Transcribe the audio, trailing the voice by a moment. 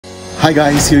Hi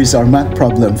guys, here is our math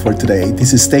problem for today.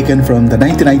 This is taken from the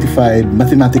 1995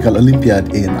 Mathematical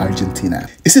Olympiad in Argentina.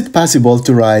 Is it possible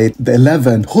to write the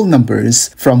 11 whole numbers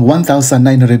from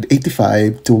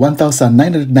 1985 to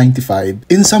 1995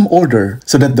 in some order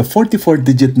so that the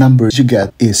 44-digit number you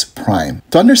get is prime?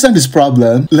 To understand this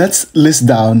problem, let's list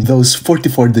down those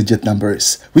 44-digit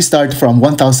numbers. We start from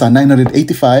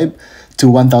 1985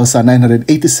 to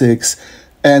 1986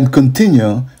 and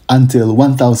continue until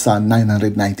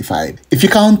 1995. If you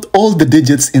count all the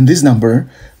digits in this number,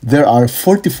 there are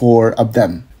 44 of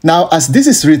them. Now, as this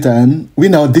is written, we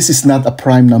know this is not a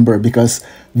prime number because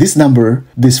this number,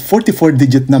 this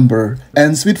 44-digit number,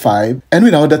 ends with 5. And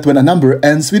we know that when a number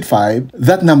ends with 5,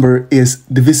 that number is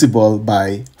divisible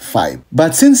by 5.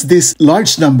 But since this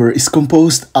large number is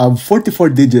composed of 44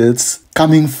 digits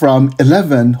coming from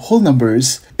 11 whole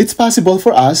numbers, it's possible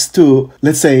for us to,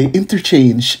 let's say,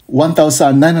 interchange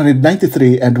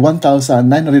 1993 and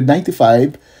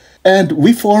 1995, and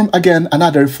we form again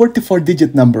another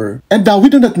 44-digit number. And now we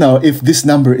do not know if this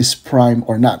number is prime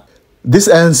or not. This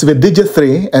ends with digit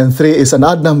 3, and 3 is an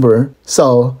odd number,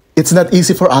 so it's not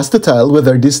easy for us to tell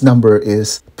whether this number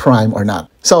is prime or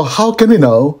not. So how can we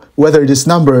know whether this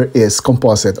number is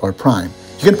composite or prime?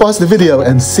 You can pause the video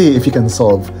and see if you can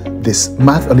solve this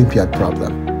Math Olympiad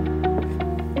problem.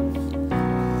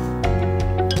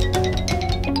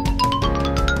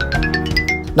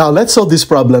 Now, let's solve this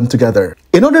problem together.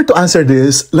 In order to answer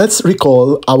this, let's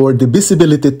recall our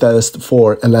divisibility test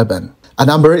for 11. A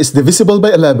number is divisible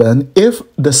by 11 if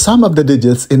the sum of the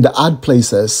digits in the odd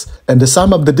places and the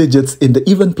sum of the digits in the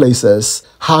even places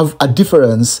have a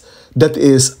difference that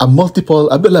is a multiple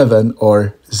of 11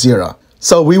 or 0.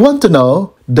 So we want to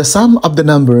know the sum of the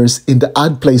numbers in the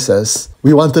odd places,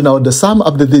 we want to know the sum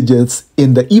of the digits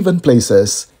in the even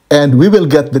places, and we will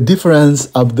get the difference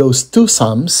of those two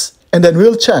sums, and then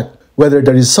we'll check whether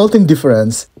the resulting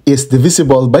difference is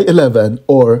divisible by 11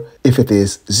 or if it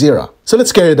is 0. So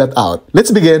let's carry that out.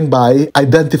 Let's begin by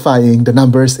identifying the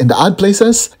numbers in the odd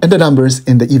places and the numbers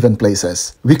in the even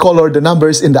places. We color the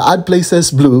numbers in the odd places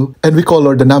blue, and we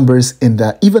color the numbers in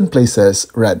the even places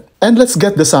red. And let's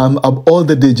get the sum of all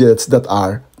the digits that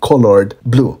are colored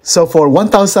blue. So for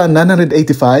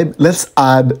 1985, let's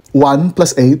add 1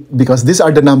 plus 8 because these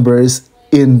are the numbers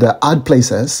in the odd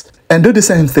places, and do the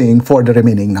same thing for the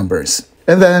remaining numbers.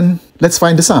 And then let's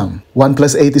find the sum. 1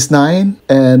 plus 8 is 9,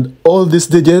 and all these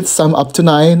digits sum up to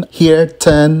 9, here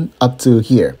 10 up to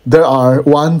here. There are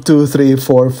 1, 2, 3,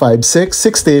 4, 5, 6,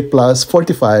 60 plus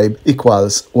 45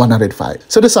 equals 105.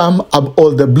 So the sum of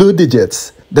all the blue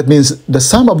digits, that means the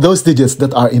sum of those digits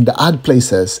that are in the odd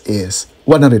places is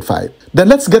 105. Then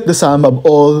let's get the sum of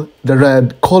all the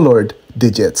red colored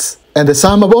digits. And the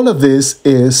sum of all of this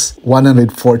is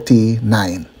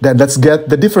 149. Then let's get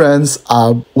the difference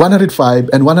of 105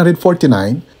 and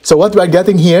 149. So what we're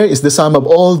getting here is the sum of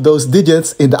all those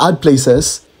digits in the odd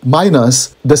places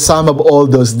minus the sum of all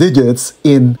those digits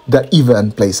in the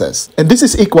even places. And this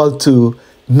is equal to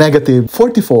negative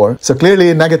 44. So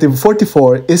clearly negative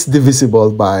 44 is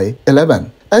divisible by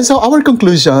 11. And so our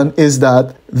conclusion is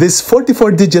that this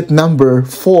 44-digit number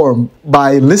formed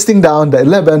by listing down the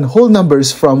 11 whole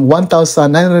numbers from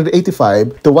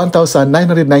 1985 to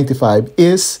 1995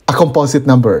 is a composite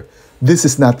number. This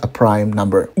is not a prime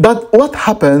number. But what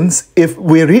happens if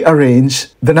we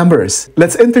rearrange the numbers?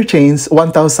 Let's interchange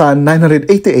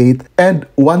 1988 and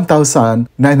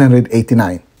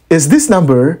 1989. Is this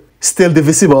number still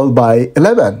divisible by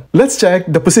 11? Let's check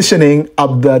the positioning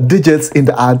of the digits in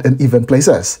the odd and even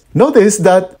places. Notice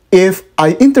that if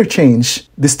I interchange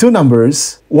these two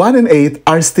numbers, 1 and 8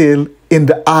 are still in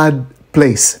the odd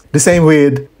place. The same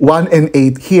with 1 and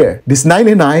 8 here. These 9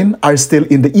 and 9 are still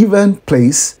in the even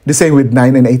place. The same with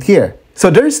 9 and 8 here.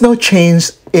 So there is no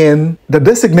change in the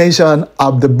designation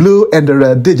of the blue and the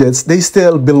red digits. They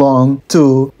still belong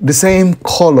to the same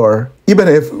color even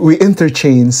if we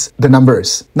interchange the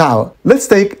numbers. Now, let's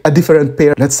take a different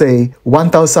pair. Let's say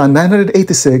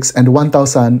 1986 and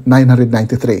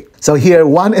 1993. So here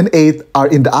 1 and 8 are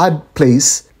in the odd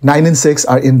place. 9 and 6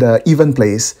 are in the even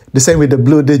place. The same with the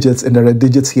blue digits and the red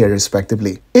digits here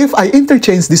respectively. If I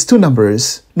interchange these two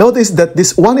numbers, notice that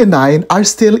this 1 and 9 are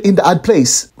still in the odd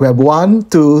place. We have 1,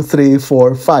 2, 3,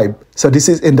 4, 5. So this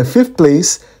is in the 5th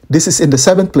place. This is in the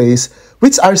 7th place,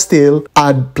 which are still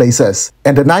odd places.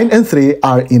 And the 9 and 3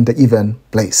 are in the even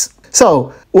place.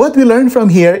 So what we learn from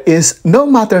here is no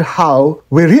matter how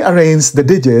we rearrange the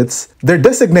digits, their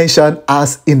designation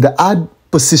as in the odd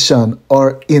position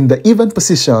or in the even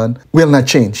position will not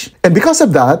change. And because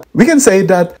of that, we can say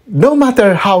that no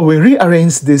matter how we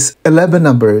rearrange these 11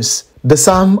 numbers, the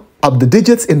sum of the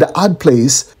digits in the odd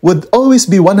place would always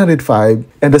be 105,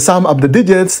 and the sum of the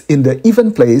digits in the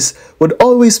even place would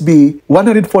always be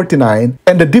 149,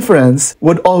 and the difference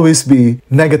would always be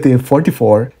negative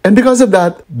 44. And because of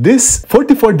that, this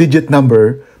 44-digit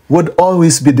number would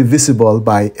always be divisible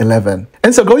by 11.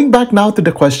 And so going back now to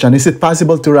the question, is it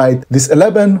possible to write these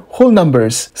 11 whole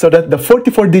numbers so that the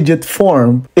 44-digit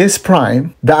form is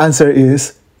prime? The answer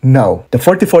is no. The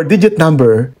 44-digit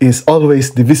number is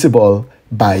always divisible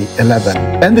by 11.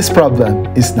 And this problem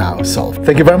is now solved.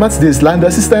 Thank you very much. This is Lando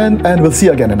Assistant, and we'll see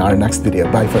you again in our next video.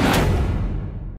 Bye for now.